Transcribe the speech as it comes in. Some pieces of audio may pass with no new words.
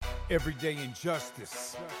Everyday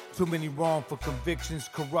injustice. Too many wrongful convictions.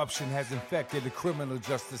 Corruption has infected the criminal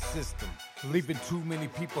justice system, leaving too many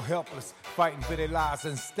people helpless, fighting for their lives.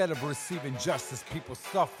 Instead of receiving justice, people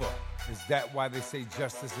suffer. Is that why they say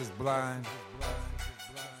justice is blind?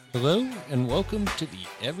 Hello, and welcome to the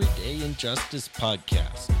Everyday Injustice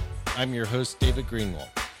podcast. I'm your host, David Greenwald.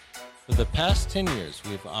 For the past 10 years,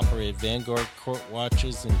 we've operated Vanguard Court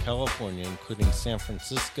Watches in California, including San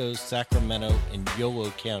Francisco, Sacramento, and Yolo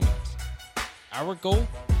counties. Our goal?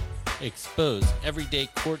 Expose everyday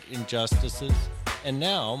court injustices, and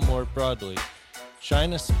now, more broadly,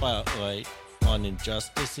 shine a spotlight on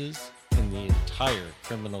injustices in the entire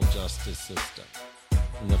criminal justice system,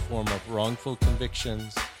 in the form of wrongful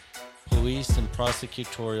convictions, police and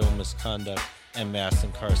prosecutorial misconduct, and mass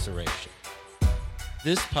incarceration.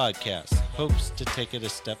 This podcast hopes to take it a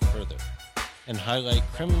step further and highlight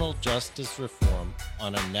criminal justice reform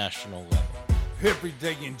on a national level.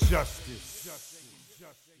 Everyday injustice.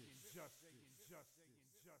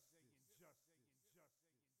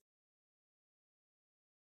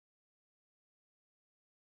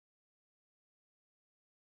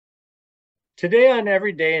 Today on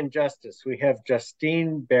Everyday Injustice, we have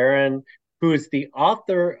Justine Barron, who is the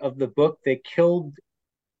author of the book They Killed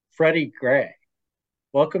Freddie Gray.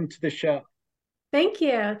 Welcome to the show. Thank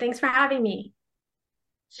you. Thanks for having me.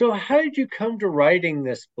 So how did you come to writing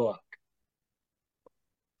this book?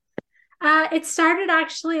 It started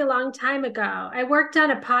actually a long time ago. I worked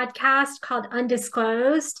on a podcast called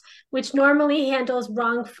Undisclosed, which normally handles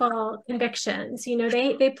wrongful convictions. You know,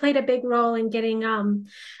 they played a big role in getting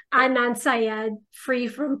Adnan Syed free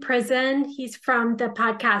from prison. He's from the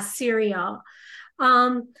podcast Serial.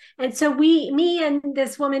 And so me and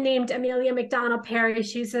this woman named Amelia McDonald Perry,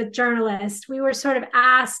 she's a journalist, we were sort of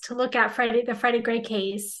asked to look at the Freddie Gray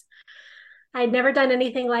case. I'd never done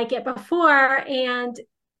anything like it before, and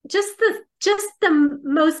just the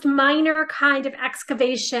most minor kind of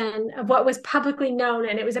excavation of what was publicly known,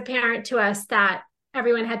 and it was apparent to us that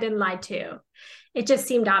everyone had been lied to. It just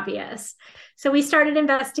seemed obvious. So we started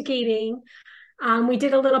investigating. We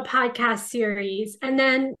did a little podcast series, and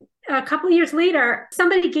then a couple of years later,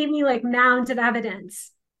 somebody gave me like mounds of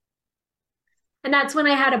evidence. And that's when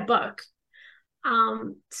I had a book.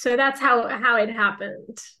 So that's how it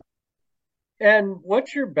happened. And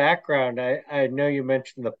what's your background? I know you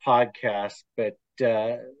mentioned the podcast, but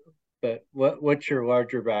what's your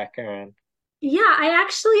larger background? Yeah, I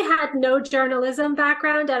actually had no journalism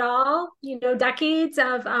background at all. You know, decades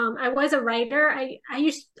of I was a writer.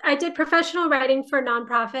 I did professional writing for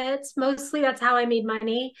nonprofits. Mostly that's how I made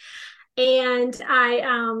money. And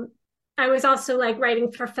I was also like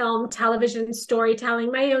writing for film, television,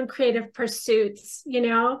 storytelling, my own creative pursuits, you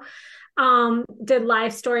know. Did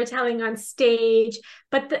live storytelling on stage,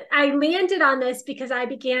 but I landed on this because I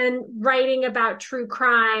began writing about true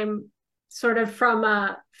crime sort of from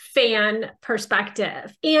a fan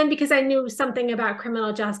perspective, and because I knew something about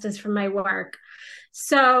criminal justice from my work.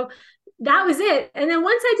 So that was it. And then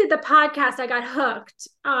once I did the podcast, I got hooked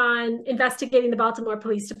on investigating the Baltimore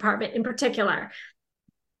Police Department in particular,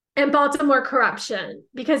 and Baltimore corruption,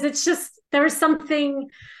 because it's just, there was something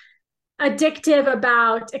addictive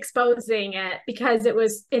about exposing it, because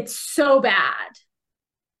it's so bad.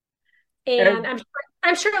 And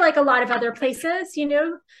I'm sure like a lot of other places, you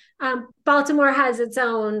know, Baltimore has its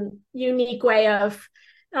own unique way of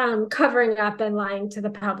covering up and lying to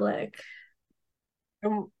the public.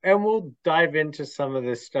 And we'll dive into some of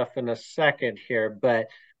this stuff in a second here, but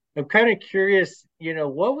I'm kind of curious, you know,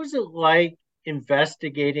 what was it like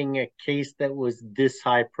investigating a case that was this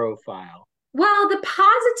high profile? Well, the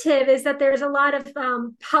positive is that there's a lot of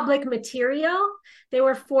public material. There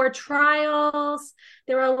were 4 trials.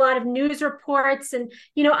 There were a lot of news reports. And,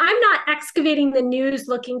 you know, I'm not excavating the news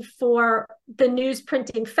looking for the news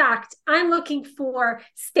printing fact. I'm looking for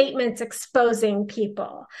statements exposing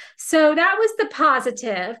people. So that was the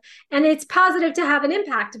positive. And it's positive to have an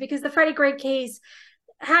impact, because the Freddie Gray case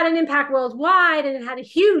had an impact worldwide, and it had a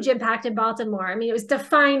huge impact in Baltimore. I mean, it was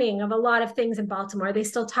defining of a lot of things in Baltimore. They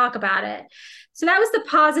still talk about it. So that was the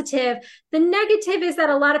positive. The negative is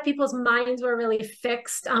that a lot of people's minds were really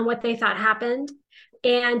fixed on what they thought happened,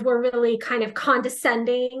 and were really kind of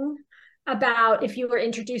condescending about if you were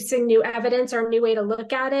introducing new evidence or a new way to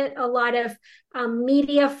look at it. A lot of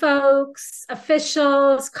media folks,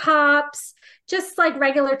 officials, cops, just like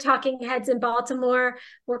regular talking heads in Baltimore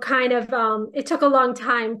were kind of, it took a long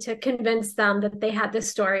time to convince them that they had this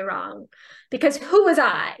story wrong, because who was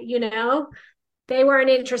I, you know? They weren't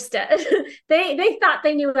interested. They thought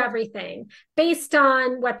they knew everything based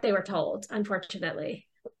on what they were told, unfortunately.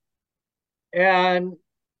 And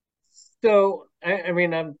so, I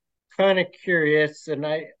mean, I'm kind of curious, and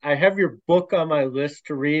I have your book on my list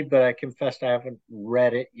to read, but I confess I haven't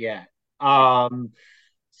read it yet.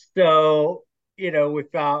 So,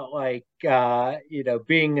 without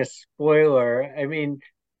being a spoiler, I mean,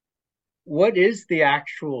 what is the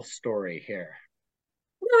actual story here?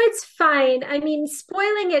 No, it's fine. I mean,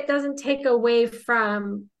 spoiling it doesn't take away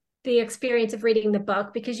from the experience of reading the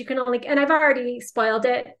book, because you can only, and I've already spoiled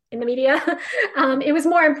it in the media. It was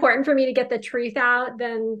more important for me to get the truth out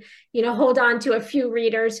than, hold on to a few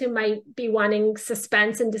readers who might be wanting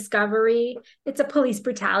suspense and discovery. It's a police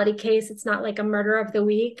brutality case. It's not like a murder of the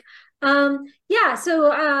week. Yeah,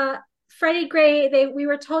 so Freddie Gray, we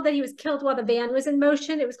were told that he was killed while the van was in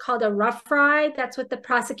motion. It was called a rough ride. That's what the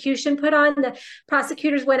prosecution put on. The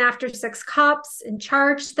prosecutors went after 6 cops and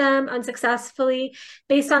charged them unsuccessfully,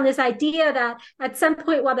 based on this idea that at some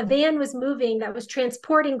point while the van was moving that was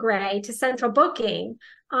transporting Gray to central booking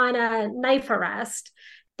on a knife arrest,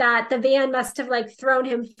 that the van must have thrown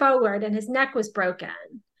him forward and his neck was broken.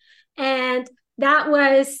 And that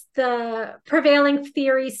was the prevailing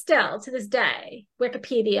theory still to this day,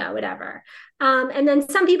 Wikipedia, whatever. And then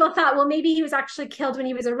some people thought, well, maybe he was actually killed when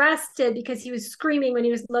he was arrested because he was screaming when he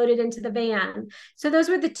was loaded into the van. So those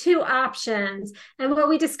were the 2 options. And what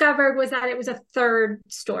we discovered was that it was a third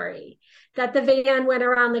story, that the van went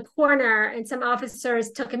around the corner and some officers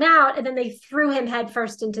took him out and then they threw him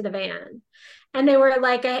headfirst into the van. And there were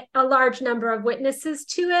a large number of witnesses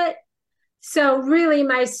to it. So really,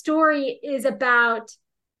 my story is about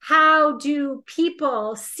how do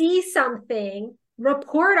people see something,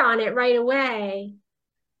 report on it right away,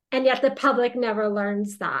 and yet the public never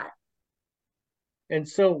learns that. And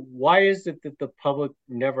so why is it that the public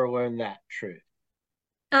never learned that truth?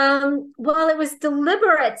 Well, it was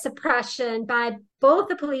deliberate suppression by both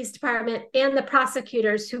the police department and the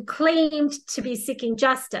prosecutors, who claimed to be seeking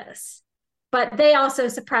justice, but they also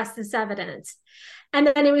suppressed this evidence. And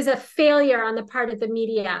then it was a failure on the part of the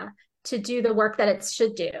media to do the work that it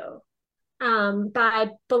should do,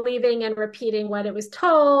 by believing and repeating what it was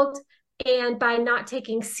told, and by not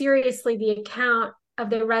taking seriously the account of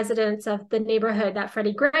the residents of the neighborhood that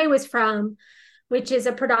Freddie Gray was from, which is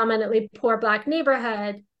a predominantly poor Black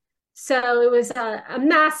neighborhood. So it was a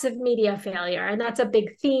massive media failure. And that's a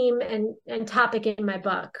big theme and topic in my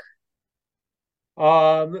book.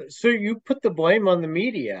 So you put the blame on the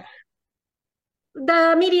media.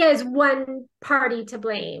 The media is one party to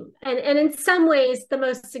blame, and in some ways the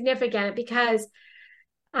most significant, because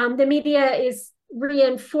the media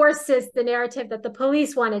reinforces the narrative that the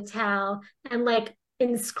police want to tell and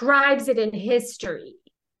inscribes it in history.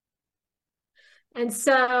 And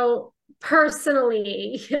so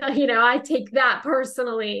personally, I take that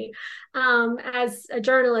personally as a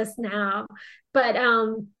journalist now, but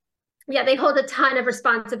yeah, they hold a ton of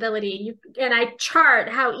responsibility. And I chart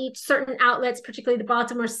how each certain outlets, particularly the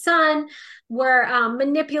Baltimore Sun, were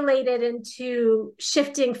manipulated into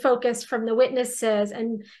shifting focus from the witnesses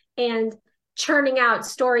and churning out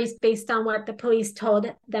stories based on what the police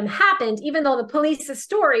told them happened, even though the police's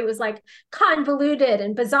story was convoluted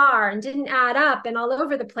and bizarre and didn't add up and all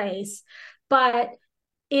over the place. But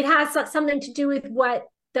it has something to do with what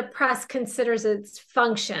the press considers its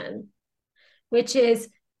function, which is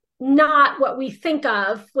not what we think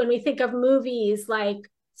of when we think of movies like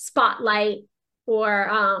Spotlight or,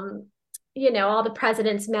 All the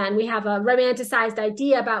President's Men. We have a romanticized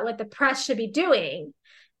idea about what the press should be doing.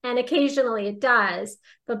 And occasionally it does,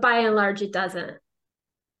 but by and large, it doesn't.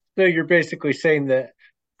 So you're basically saying that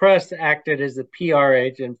press acted as a PR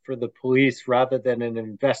agent for the police rather than an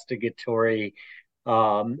investigatory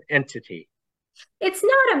entity. It's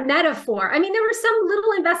not a metaphor. I mean, there were some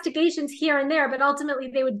little investigations here and there, but ultimately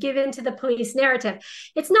they would give in to the police narrative.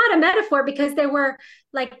 It's not a metaphor because there were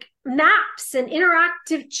maps and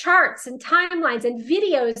interactive charts and timelines and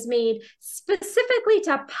videos made specifically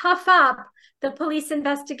to puff up the police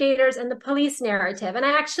investigators and the police narrative. And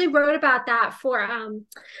I actually wrote about that for,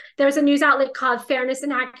 there's a news outlet called Fairness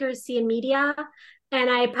and Accuracy in Media. And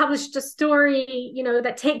I published a story,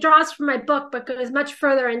 that draws from my book, but goes much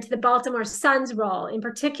further into the Baltimore Sun's role in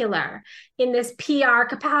particular in this PR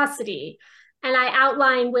capacity. And I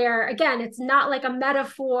outline where, again, it's not like a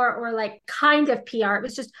metaphor or kind of PR. It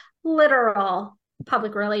was just literal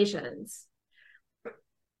public relations.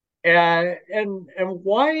 And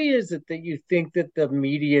why is it that you think that the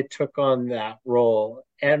media took on that role?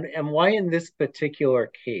 And why in this particular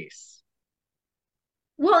case?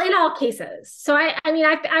 Well, in all cases. So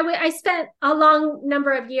I spent a long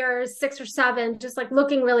number of years, 6 or 7, just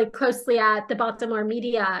looking really closely at the Baltimore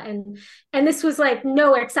media, and this was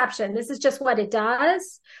no exception. This is just what it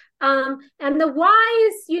does. And the why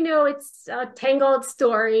is, it's a tangled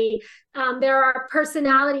story. There are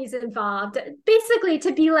personalities involved, basically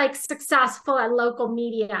to be like successful at local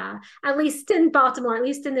media, at least in Baltimore, at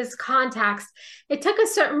least in this context. It took a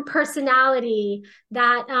certain personality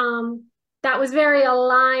that that was very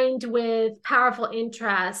aligned with powerful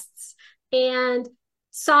interests and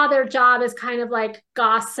saw their job as kind of like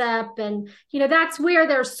gossip. And, that's where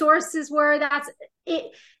their sources were. That's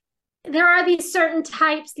it. There are these certain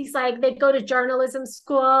types, they go to journalism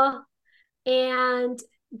school and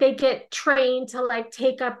they get trained to like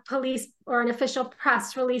take a police or an official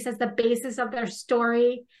press release as the basis of their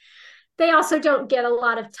story. They also don't get a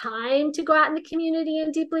lot of time to go out in the community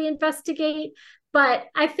and deeply investigate. But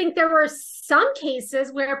I think there were some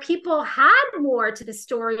cases where people had more to the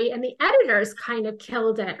story and the editors kind of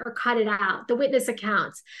killed it or cut it out, the witness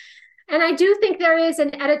accounts. And I do think there is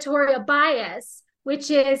an editorial bias,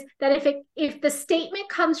 which is that if the statement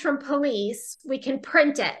comes from police, we can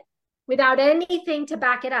print it without anything to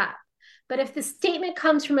back it up. But if the statement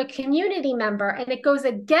comes from a community member and it goes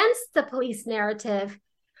against the police narrative,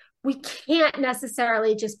 we can't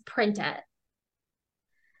necessarily just print it.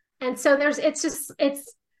 And so I don't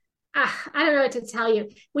know what to tell you.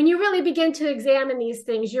 When you really begin to examine these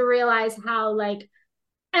things, you realize how like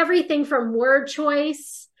everything from word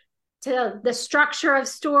choice to the structure of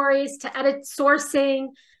stories to edit sourcing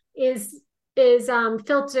is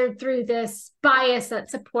filtered through this bias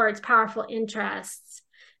that supports powerful interests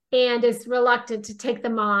and is reluctant to take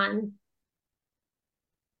them on.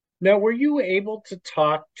 Now, were you able to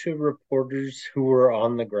talk to reporters who were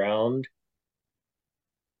on the ground?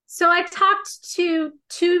 So I talked to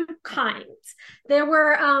two kinds. There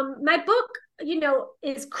were, my book,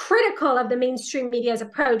 is critical of the mainstream media's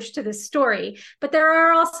approach to this story, but there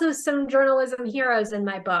are also some journalism heroes in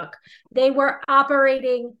my book. They were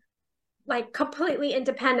operating like completely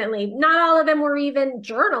independently. Not all of them were even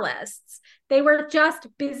journalists. They were just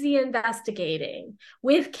busy investigating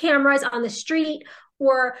with cameras on the street,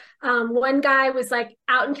 or one guy was like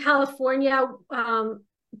out in California,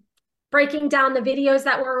 breaking down the videos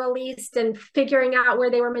that were released and figuring out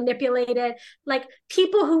where they were manipulated, like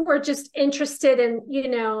people who were just interested in,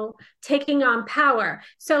 taking on power.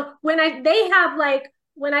 So when I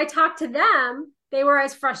talked to them, they were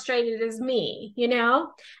as frustrated as me,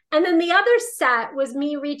 And then the other set was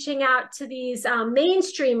me reaching out to these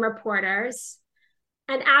mainstream reporters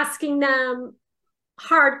and asking them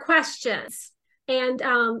hard questions. And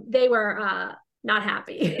they were not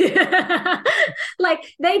happy. Like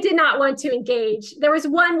they did not want to engage. There was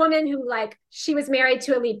one woman who she was married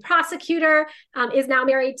to a lead prosecutor, is now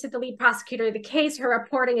married to the lead prosecutor of the case. Her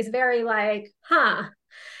reporting is very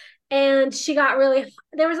and she got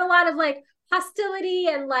there was a lot of hostility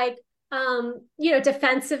and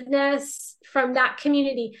defensiveness from that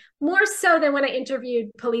community, more so than when I interviewed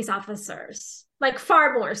police officers,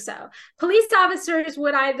 far more so. Police officers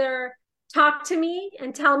would either talk to me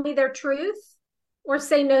and tell me their truth or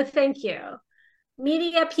say no thank you.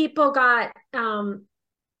 Media people they're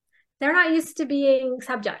not used to being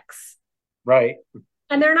subjects, right?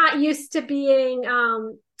 And they're not used to being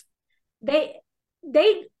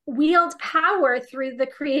they wield power through the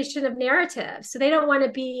creation of narrative, so they don't want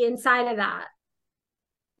to be inside of that.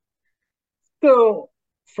 So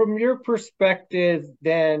from your perspective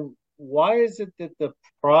then, why is it that the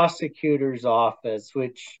prosecutor's office,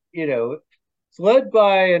 which it's led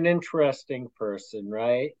by an interesting person,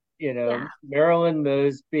 right? Marilyn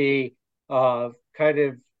Mosby, kind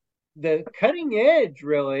of the cutting edge,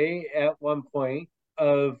 really, at one point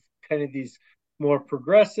of kind of these more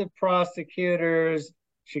progressive prosecutors.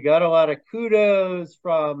 She got a lot of kudos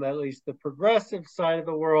from at least the progressive side of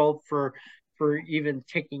the world for even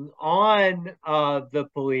taking on the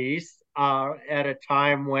police at a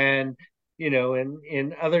time when,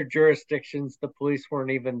 in other jurisdictions, the police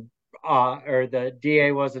weren't even or the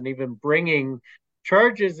DA wasn't even bringing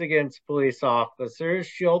charges against police officers.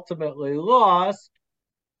 She ultimately lost.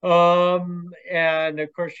 And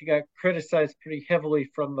of course, she got criticized pretty heavily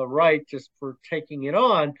from the right just for taking it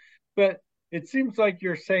on. But it seems like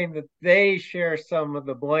you're saying that they share some of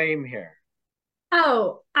the blame here.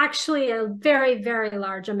 Oh, actually, a very, very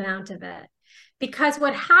large amount of it. Because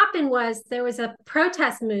what happened was there was a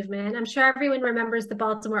protest movement. I'm sure everyone remembers the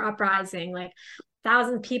Baltimore uprising,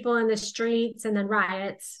 1,000 people in the streets and then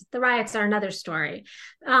riots. The riots are another story.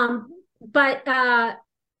 But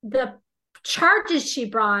the charges she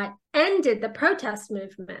brought ended the protest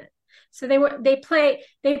movement. So they played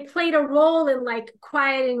a role in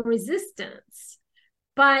quieting resistance.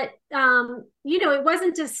 But it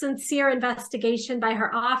wasn't a sincere investigation by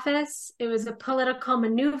her office. It was a political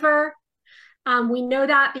maneuver. We know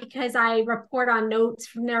that because I report on notes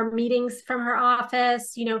from their meetings from her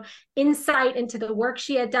office, insight into the work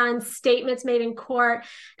she had done, statements made in court,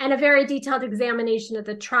 and a very detailed examination of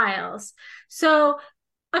the trials. So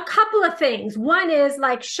a couple of things. One is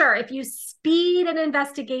like, sure, if you speed an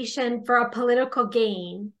investigation for a political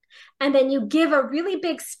gain, and then you give a really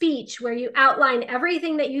big speech where you outline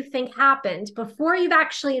everything that you think happened before you've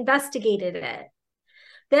actually investigated it,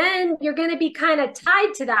 then you're going to be kind of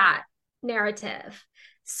tied to that narrative.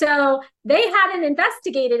 So they hadn't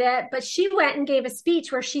investigated it, but she went and gave a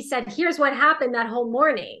speech where she said, here's what happened that whole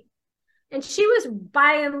morning. And she was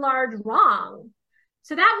by and large wrong.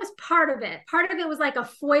 So that was part of it. Part of it was like a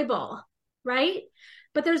foible, right?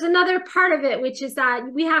 But there's another part of it, which is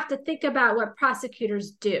that we have to think about what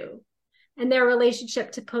prosecutors do and their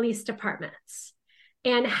relationship to police departments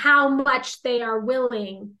and how much they are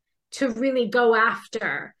willing to really go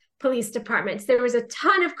after police departments. There was a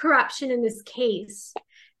ton of corruption in this case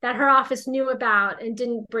that her office knew about and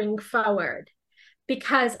didn't bring forward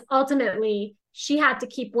because ultimately she had to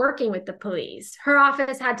keep working with the police. Her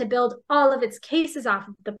office had to build all of its cases off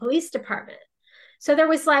of the police department. So there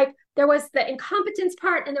was the incompetence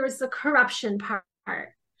part and there was the corruption part.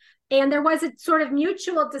 And there was a sort of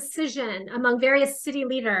mutual decision among various city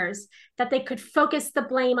leaders that they could focus the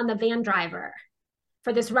blame on the van driver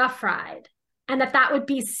for this rough ride, and that would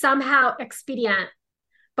be somehow expedient.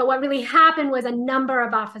 But what really happened was a number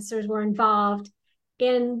of officers were involved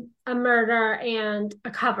in a murder and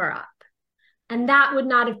a cover-up. And that would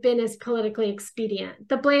not have been as politically expedient.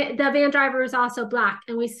 The van driver is also Black,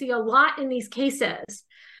 and we see a lot in these cases.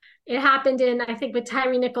 It happened I think with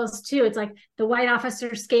Tyree Nichols too. It's like the white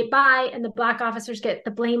officers skate by and the Black officers get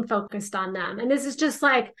the blame focused on them. And this is just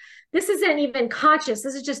like, this isn't even conscious.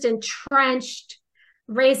 This is just entrenched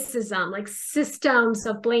racism, like systems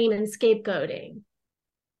of blame and scapegoating.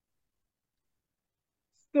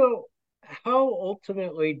 So how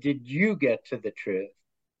ultimately did you get to the truth?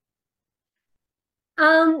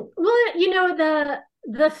 Well,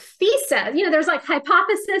 the thesis, there's like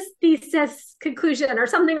hypothesis, thesis, conclusion, or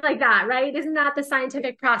something like that, right? Isn't that the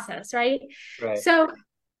scientific process, right? Right. So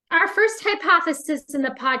our first hypothesis in the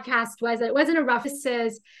podcast was that it wasn't a rough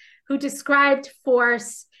who described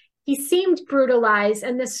force. He seemed brutalized,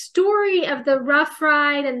 and the story of the rough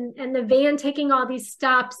ride and the van taking all these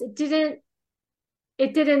stops, it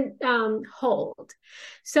didn't hold.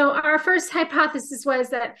 So our first hypothesis was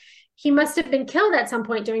that he must have been killed at some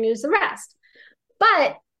point during his arrest.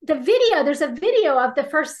 But there's a video of the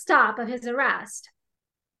first stop of his arrest.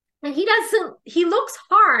 And he looks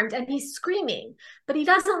harmed and he's screaming, but he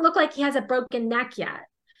doesn't look like he has a broken neck yet.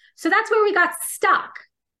 So that's where we got stuck.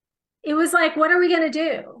 It was like, what are we going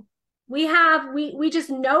to do? We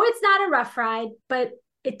just know it's not a rough ride, but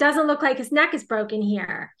it doesn't look like his neck is broken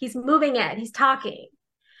here. He's moving it. He's talking.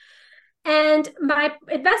 And my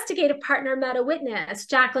investigative partner met a witness,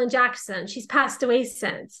 Jacqueline Jackson. She's passed away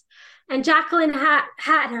since. And Jacqueline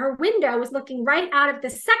had her window was looking right out of the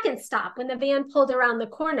second stop when the van pulled around the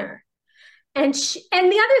corner. And the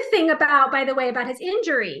other thing about his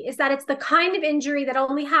injury is that it's the kind of injury that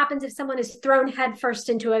only happens if someone is thrown headfirst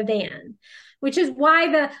into a van,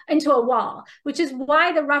 into a wall, which is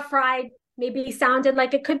why the rough ride maybe sounded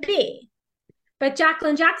like it could be. But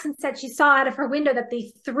Jacqueline Jackson said she saw out of her window that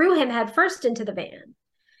they threw him headfirst into the van.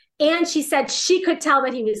 And she said she could tell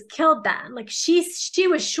that he was killed then. Like she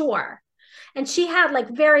was sure. And she had like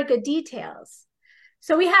very good details.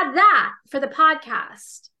 So we had that for the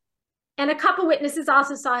podcast. And a couple witnesses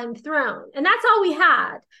also saw him thrown. And that's all we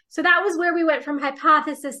had. So that was where we went from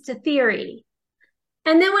hypothesis to theory.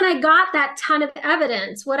 And then when I got that ton of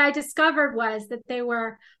evidence, what I discovered was that they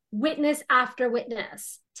were witness after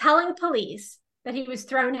witness telling police that he was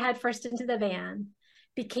thrown headfirst into the van,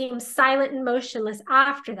 became silent and motionless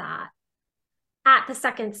after that at the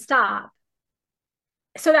second stop,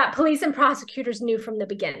 so that police and prosecutors knew from the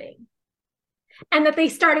beginning, and that they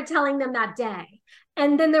started telling them that day.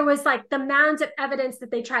 And then there was like the mounds of evidence that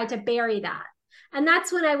they tried to bury that. And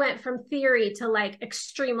that's when I went from theory to like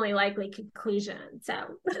extremely likely conclusion. So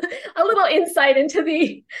a little insight into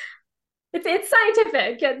it's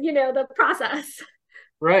scientific, the process.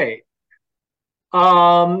 Right.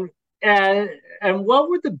 And what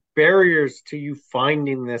were the barriers to you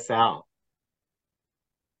finding this out?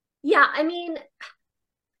 Yeah, I mean,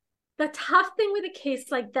 the tough thing with a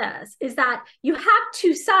case like this is that you have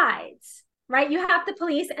two sides, right? You have the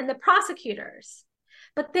police and the prosecutors,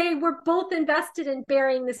 but they were both invested in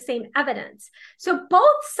burying the same evidence. So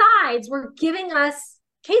both sides were giving us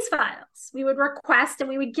case files. We would request and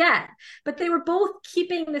we would get, but they were both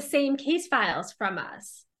keeping the same case files from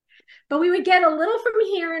us. but we would get a little from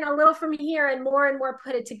here and a little from here and more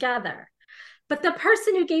put it together. But the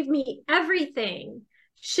person who gave me everything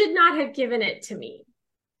should not have given it to me.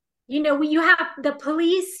 You know, you have the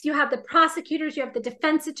police, you have the prosecutors, you have the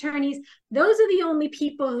defense attorneys. Those are the only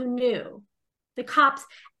people who knew, the cops,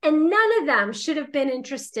 and none of them should have been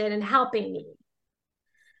interested in helping me.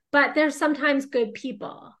 But there's sometimes good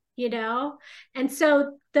people, you know? And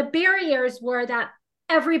so the barriers were that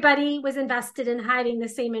everybody was invested in hiding the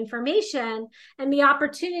same information, and the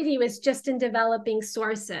opportunity was just in developing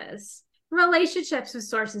sources, relationships with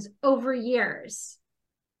sources over years.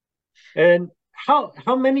 And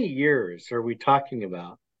how many years are we talking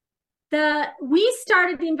about? We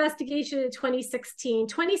started the investigation in 2016.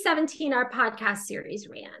 2017, our podcast series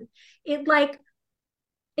ran.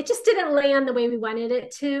 It just didn't land the way we wanted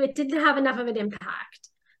it to. It didn't have enough of an impact.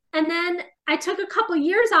 And then I took a couple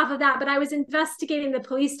years off of that, but I was investigating the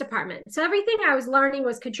police department. So everything I was learning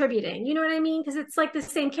was contributing. You know what I mean? Because it's like the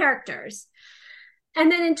same characters.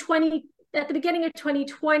 And then at the beginning of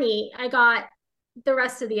 2020, I got the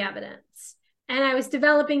rest of the evidence. And I was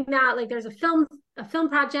developing that, like there's a film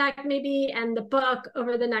project maybe, and the book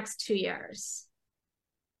over the next 2 years.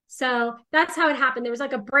 So that's how it happened. There was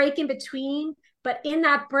like a break in between, but in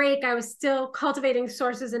that break, I was still cultivating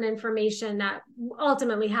sources and information that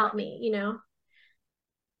ultimately helped me, you know?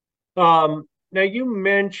 Now you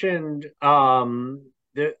mentioned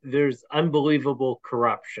there's unbelievable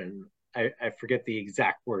corruption. I forget the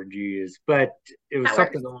exact word you used, but it was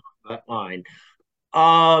something along that line.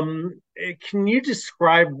 Can you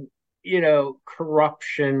describe, you know,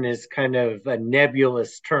 corruption is kind of a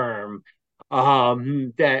nebulous term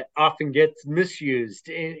that often gets misused.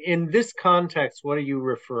 In this context, what are you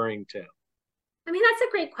referring to? I mean, that's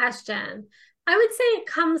a great question. I would say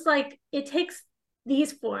it takes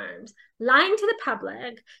these forms: lying to the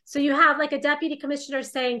public. So you have like a deputy commissioner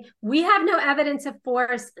saying, we have no evidence of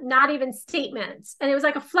force, not even statements. And it was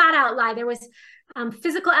like a flat out lie. There was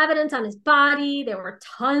physical evidence on his body. There were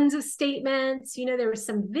tons of statements. You know, there was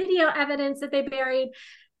some video evidence that they buried.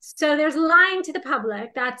 So there's lying to the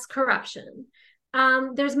public. That's corruption.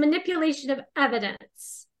 There's manipulation of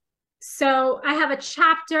evidence. So I have a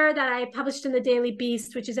chapter that I published in the Daily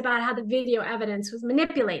Beast, which is about how the video evidence was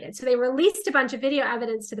manipulated. So they released a bunch of video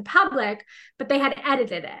evidence to the public, but they had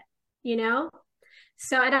edited it, you know?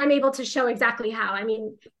 So, and I'm able to show exactly how. I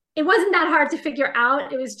mean, it wasn't that hard to figure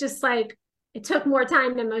out. It was just like, it took more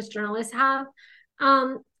time than most journalists have.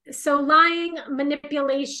 So lying,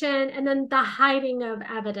 manipulation, and then the hiding of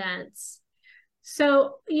evidence.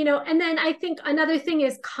 So, you know, and then I think another thing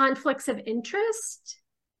is conflicts of interest.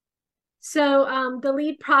 So the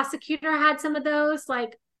lead prosecutor had some of those,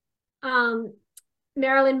 like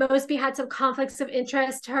Marilyn Mosby had some conflicts of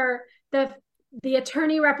interest. The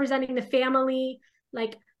attorney representing the family,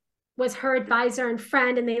 like, was her advisor and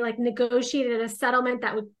friend, and they like negotiated a settlement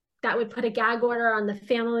that would put a gag order on the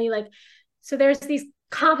family. Like, so there's these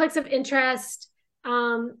conflicts of interest.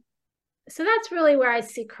 So that's really where I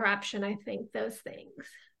see corruption, I think, those things.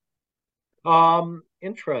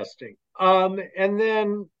 Interesting. And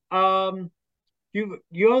then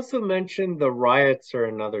you also mentioned the riots are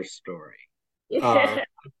another story. I'm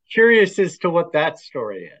curious as to what that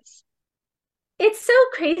story is. It's so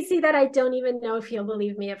crazy that I don't even know if you'll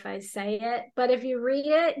believe me if I say it, but if you read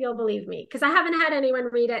it, you'll believe me, because I haven't had anyone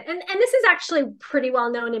read it. And this is actually pretty well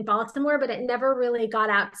known in Baltimore, but it never really got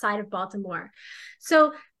outside of Baltimore.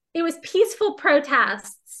 So it was peaceful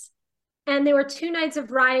protests, and there were 2 nights of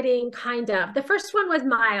rioting, kind of. The first one was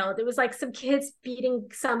mild. It was like some kids beating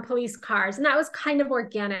some police cars, and that was kind of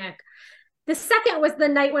organic. The second was the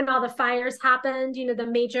night when all the fires happened, you know,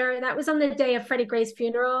 that was on the day of Freddie Gray's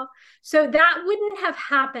funeral. So that wouldn't have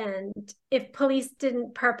happened if police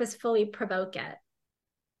didn't purposefully provoke it.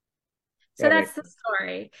 So that's the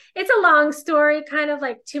story. It's a long story, kind of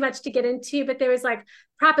like too much to get into, but there was like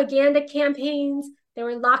propaganda campaigns. They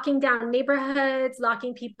were locking down neighborhoods,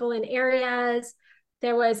 locking people in areas.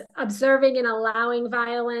 There was observing and allowing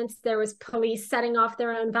violence. There was police setting off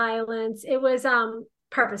their own violence. It was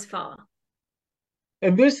purposeful.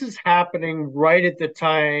 And this is happening right at the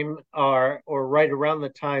time or right around the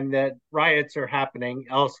time that riots are happening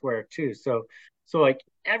elsewhere too. So like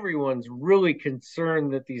everyone's really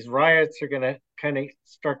concerned that these riots are going to kind of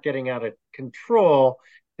start getting out of control.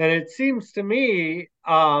 And it seems to me,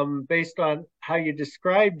 based on how you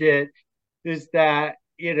described it, is that,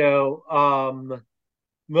 you know,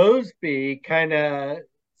 Mosby kind of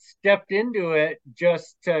stepped into it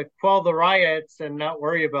just to quell the riots and not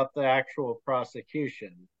worry about the actual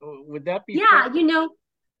prosecution. Would that be fair? You know,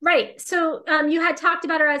 right. So you had talked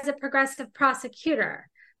about her as a progressive prosecutor.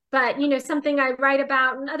 But, something I write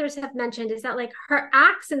about and others have mentioned is that like her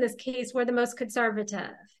acts in this case were the most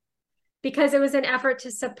conservative because it was an effort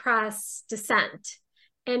to suppress dissent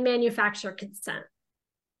and manufacture consent.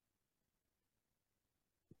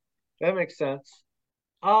 That makes sense.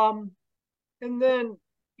 And then,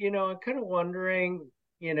 I'm kind of wondering,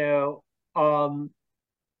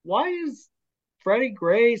 why is Freddie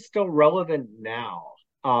Gray still relevant now?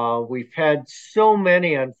 We've had so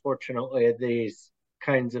many, unfortunately, of these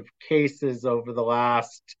kinds of cases over the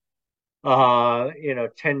last,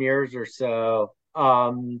 10 years or so.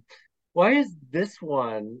 Why is this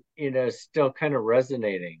one, still kind of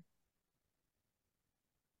resonating?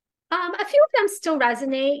 A few of them still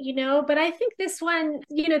resonate, but I think this one,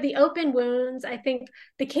 the open wounds, I think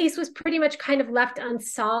the case was pretty much kind of left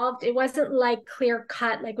unsolved. It wasn't like clear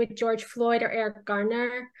cut, like with George Floyd or Eric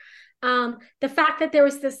Garner. The fact that there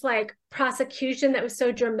was this like prosecution that was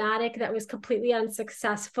so dramatic that was completely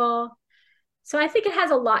unsuccessful. So I think it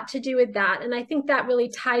has a lot to do with that. And I think that really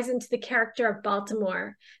ties into the character of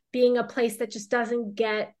Baltimore being a place that just doesn't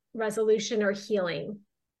get resolution or healing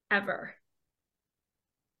ever.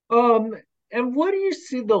 And what do you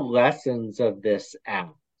see the lessons of this as?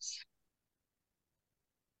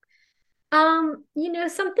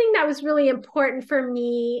 Something that was really important for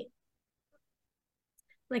me,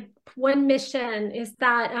 like one mission is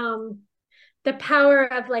that the power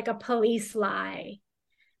of like a police lie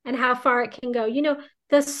and how far it can go.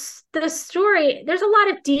 The story, there's a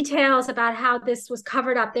lot of details about how this was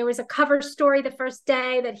covered up. There was a cover story the first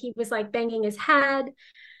day that he was like banging his head.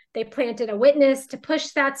 They planted a witness to push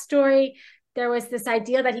that story. There was this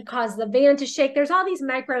idea that he caused the van to shake. There's all these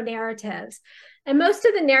micro narratives. And most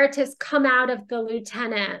of the narratives come out of the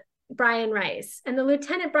Lieutenant Brian Rice. And the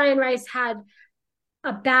Lieutenant Brian Rice had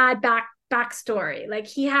a bad backstory. Like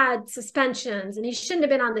he had suspensions and he shouldn't have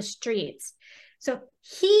been on the streets. So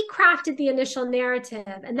he crafted the initial narrative,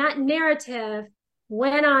 and that narrative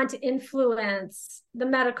went on to influence the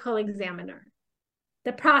medical examiner,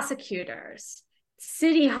 the prosecutors,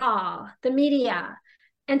 City Hall, the media.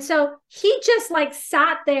 And so he just like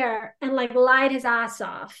sat there and like lied his ass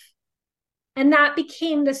off. And that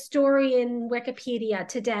became the story in Wikipedia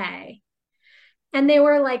today. And there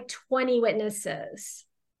were like 20 witnesses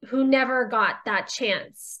who never got that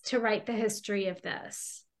chance to write the history of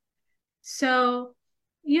this. So,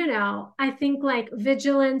 I think like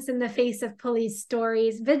vigilance in the face of police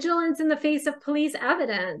stories, vigilance in the face of police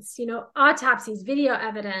evidence, autopsies, video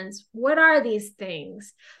evidence. What are these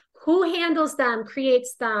things? Who handles them,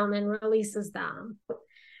 creates them, and releases them?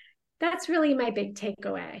 That's really my big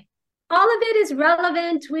takeaway. All of it is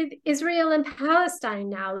relevant with Israel and Palestine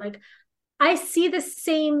now. Like, I see the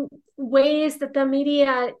same ways that the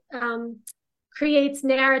media creates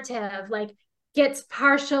narrative, like gets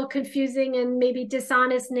partial, confusing, and maybe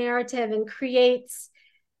dishonest narrative and creates,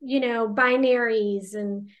 binaries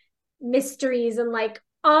and mysteries and like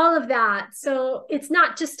all of that. So it's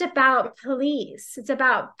not just about police, it's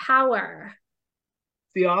about power.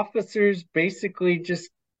 The officers basically just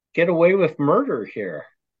get away with murder here.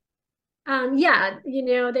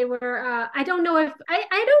 They were, I don't know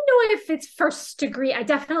if it's first degree. I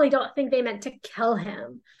definitely don't think they meant to kill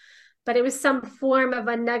him, but it was some form of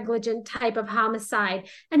a negligent type of homicide.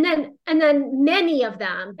 And then many of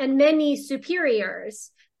them and many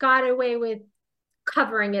superiors got away with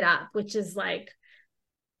covering it up, which is like,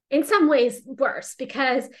 in some ways worse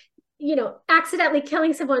because, accidentally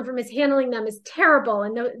killing someone for mishandling them is terrible.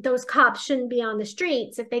 And those cops shouldn't be on the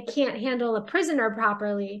streets if they can't handle a prisoner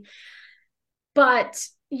properly. But,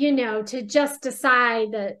 to just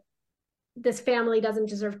decide that this family doesn't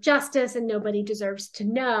deserve justice and nobody deserves to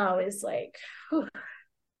know is like, whew.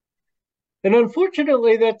 And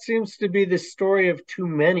unfortunately, that seems to be the story of too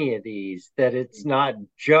many of these, that it's not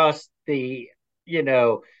just the,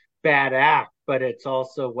 bad act, but it's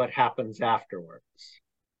also what happens afterwards.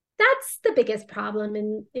 That's the biggest problem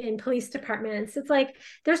in police departments. It's like,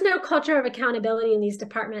 there's no culture of accountability in these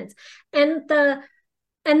departments. And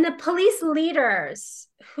the police leaders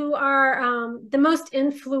who are the most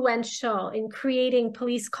influential in creating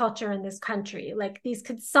police culture in this country, like these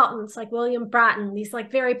consultants like William Bratton, these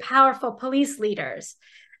like very powerful police leaders,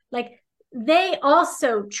 like they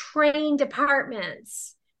also train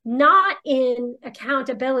departments not in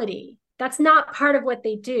accountability. That's not part of what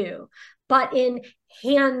they do, but in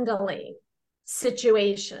handling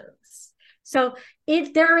situations. So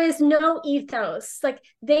if there is no ethos, like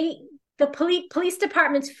the the police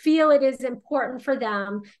departments feel it is important for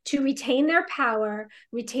them to retain their power,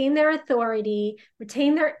 retain their authority,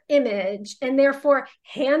 retain their image, and therefore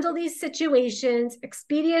handle these situations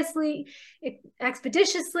expeditiously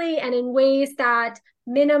and in ways that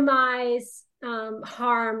minimize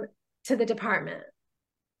harm to the department.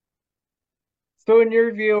 So in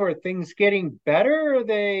your view, are things getting better, or are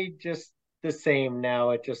they just the same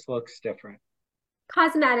now? It just looks different.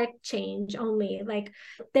 Cosmetic change only. Like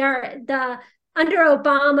under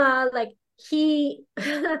Obama, like he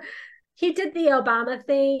he did the Obama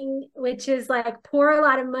thing, which is like pour a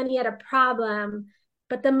lot of money at a problem,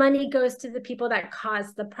 but the money goes to the people that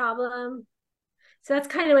caused the problem. So that's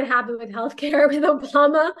kind of what happened with healthcare with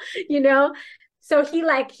Obama, you know? So he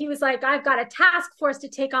was like, I've got a task force to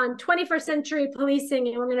take on 21st century policing,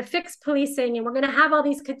 and we're going to fix policing, and we're going to have all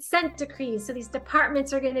these consent decrees. So these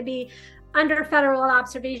departments are going to be under federal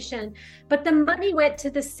observation. But the money went to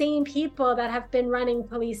the same people that have been running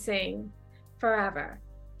policing forever.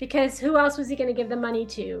 Because who else was he going to give the money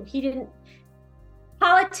to? He didn't.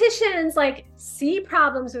 Politicians like see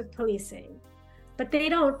problems with policing, but they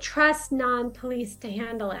don't trust non-police to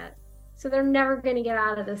handle it. So they're never going to get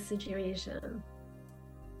out of this situation.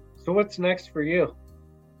 So what's next for you?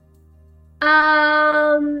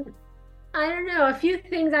 I don't know. A few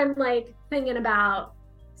things I'm like thinking about.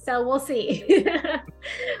 So we'll see.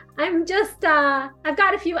 I'm just, I've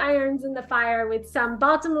got a few irons in the fire with some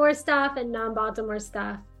Baltimore stuff and non-Baltimore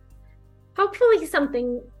stuff. Hopefully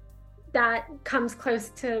something that comes close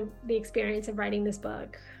to the experience of writing this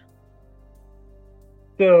book.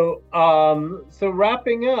 So, so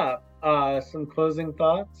wrapping up, some closing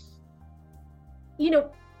thoughts? You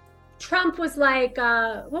know, Trump was like,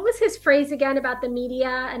 what was his phrase again about the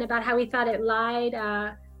media and about how he thought it lied?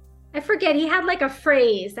 I forget. He had like a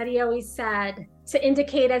phrase that he always said to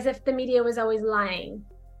indicate as if the media was always lying.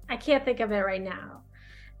 I can't think of it right now.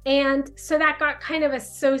 And so that got kind of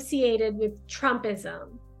associated with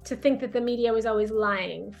Trumpism, to think that the media was always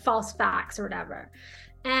lying, false facts or whatever.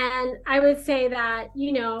 And I would say that,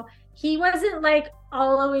 you know, he wasn't like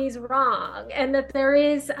always wrong, and that there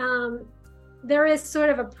is sort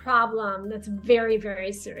of a problem that's very,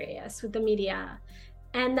 very serious with the media,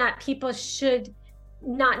 and that people should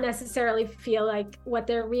not necessarily feel like what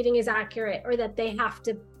they're reading is accurate, or that they have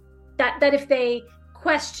to, that if they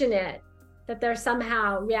question it, that they're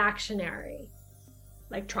somehow reactionary,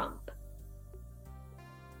 like Trump.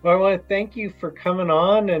 Well, I want to thank you for coming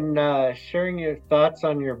on and sharing your thoughts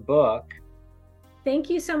on your book. Thank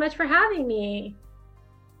you so much for having me.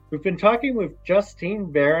 We've been talking with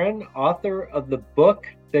Justine Barron, author of the book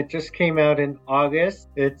that just came out in August.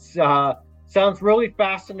 It sounds really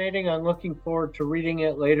fascinating. I'm looking forward to reading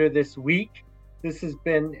it later this week. This has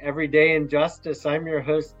been Everyday Injustice. I'm your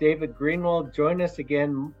host, David Greenwald. Join us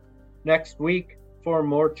again next week for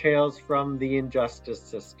more tales from the injustice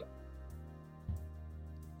system.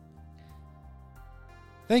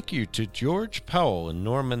 Thank you to George Powell and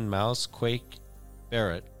Norman Mousequake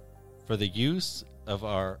Barrett for the use of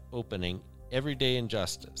our opening, Everyday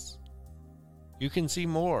Injustice. You can see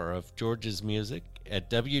more of George's music at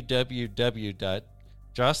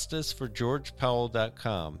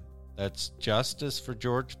www.justiceforgeorgepowell.com. That's Justice for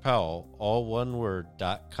George Powell, all one word,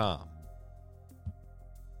 .com.